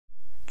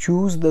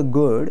choose the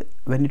good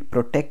when it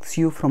protects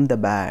you from the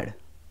bad,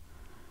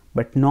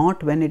 but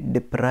not when it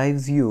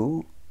deprives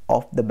you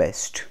of the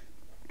best.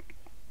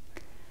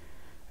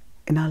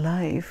 In our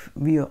life,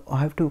 we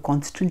have to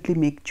constantly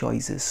make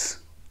choices,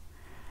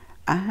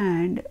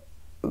 and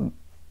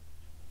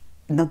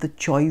now the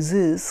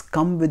choices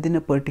come within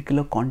a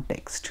particular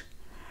context,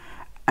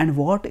 and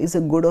what is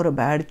a good or a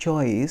bad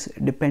choice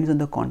depends on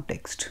the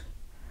context.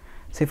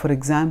 Say for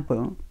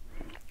example,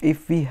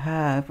 if we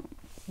have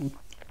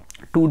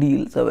two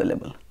deals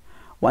available,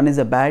 one is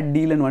a bad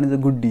deal and one is a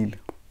good deal,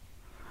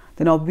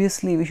 then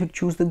obviously we should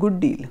choose the good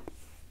deal.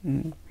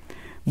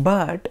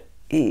 But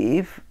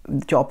if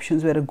the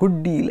options were a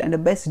good deal and a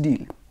best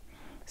deal,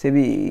 say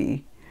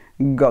we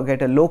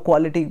get a low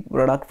quality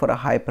product for a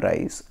high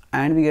price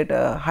and we get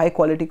a high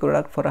quality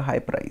product for a high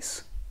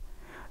price,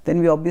 then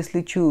we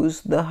obviously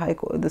choose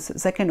the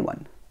second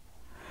one.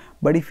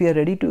 But if we are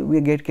ready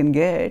to, can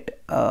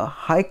get a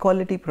high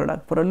quality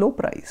product for a low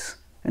price,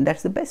 and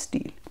that's the best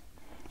deal.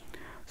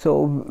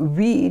 So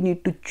we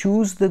need to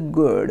choose the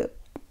good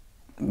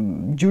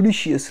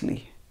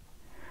judiciously.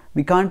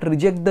 We can't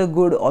reject the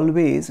good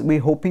always by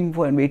hoping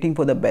for and waiting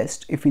for the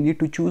best. If we need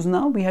to choose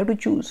now, we have to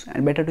choose,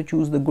 and better to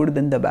choose the good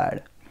than the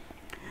bad.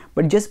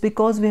 But just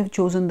because we have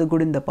chosen the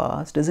good in the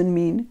past doesn't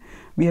mean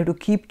we have to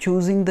keep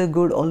choosing the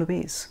good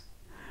always.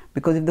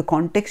 Because if the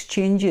context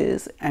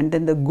changes and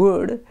then the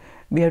good,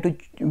 we have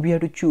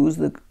to choose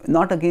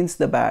not against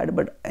the bad,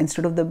 but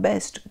instead of the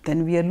best,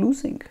 then we are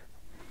losing.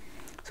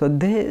 So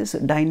this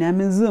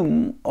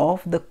dynamism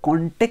of the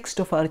context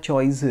of our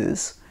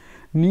choices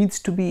needs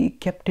to be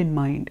kept in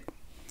mind,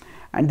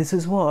 and this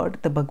is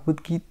what the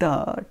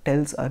Bhagavad-Gītā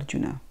tells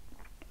Arjuna.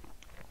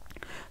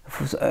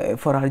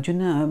 For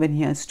Arjuna, when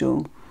he has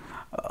to,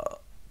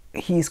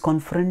 he is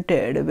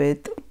confronted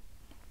with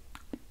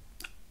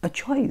a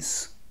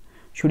choice.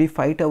 Should he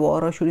fight a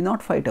war or should he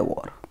not fight a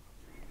war?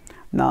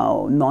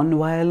 Now,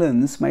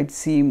 non-violence might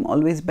seem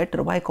always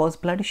better. Why cause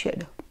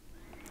bloodshed?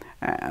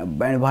 And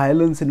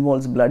violence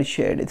involves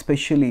bloodshed,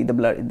 especially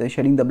the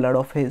shedding the blood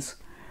of his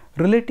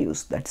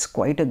relatives. That's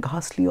quite a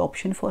ghastly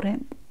option for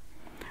him.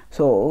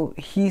 So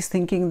he's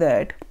thinking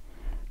that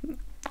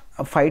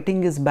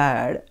fighting is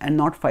bad and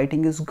not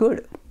fighting is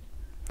good.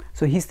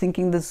 So he's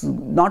thinking this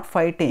not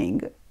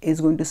fighting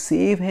is going to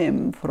save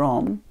him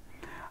from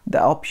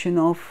the option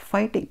of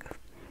fighting,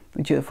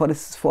 which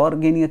for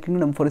gaining a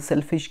kingdom, for his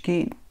selfish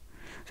gain.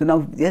 So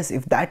now, yes,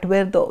 if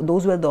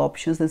those were the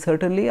options, then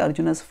certainly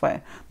Arjuna's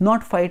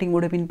not fighting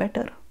would have been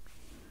better.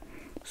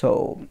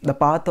 So the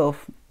path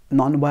of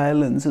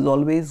non-violence is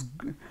always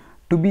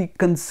to be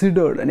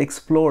considered and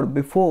explored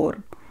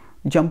before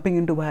jumping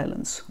into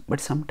violence. But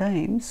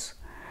sometimes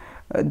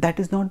that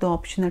is not the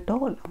option at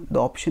all. The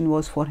option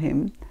was for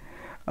him,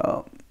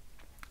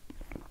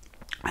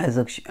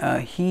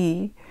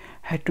 he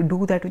had to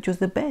do that which was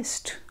the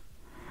best.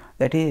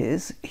 That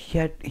is,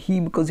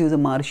 because he was a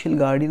martial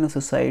guardian of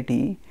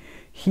society,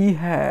 he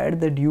had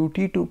the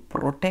duty to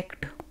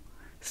protect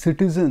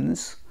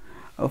citizens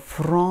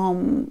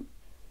from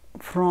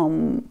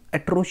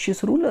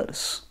atrocious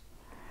rulers,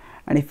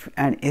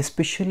 and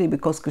especially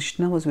because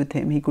Krishna was with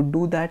him, he could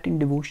do that in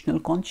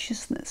devotional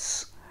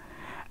consciousness,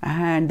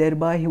 and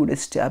thereby he would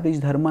establish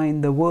dharma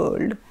in the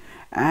world,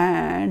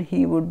 and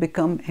he would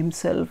become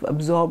himself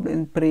absorbed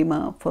in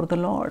prema for the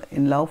Lord,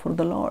 in love for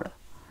the Lord.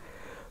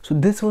 So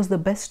this was the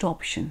best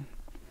option.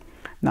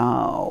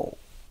 Now,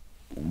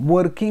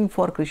 working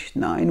for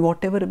Krishna in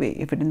whatever way,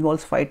 if it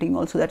involves fighting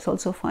also, that's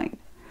also fine.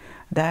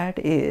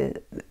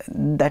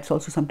 That's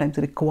also sometimes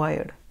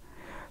required.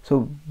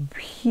 So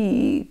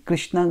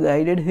Krishna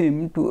guided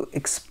him to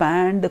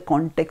expand the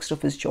context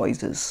of his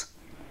choices.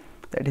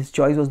 That his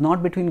choice was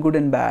not between good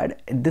and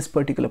bad. At this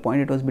particular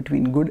point, it was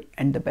between good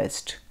and the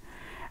best.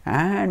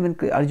 And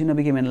when Arjuna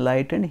became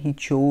enlightened, he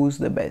chose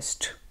the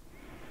best.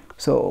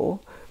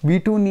 So we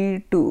too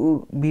need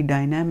to be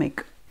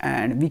dynamic,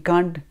 and we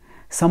can't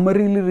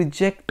summarily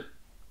reject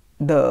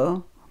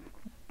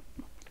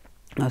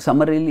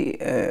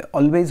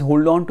always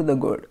hold on to the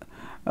good,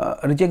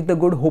 reject the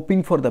good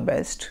hoping for the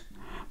best,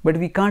 but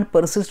we can't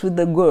persist with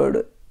the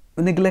good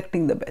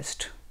neglecting the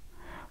best.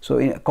 So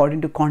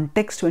according to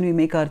context, when we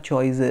make our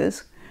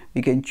choices,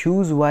 we can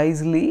choose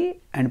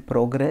wisely and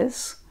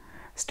progress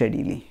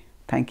steadily.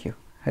 Thank you.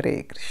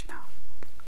 Hare Krishna.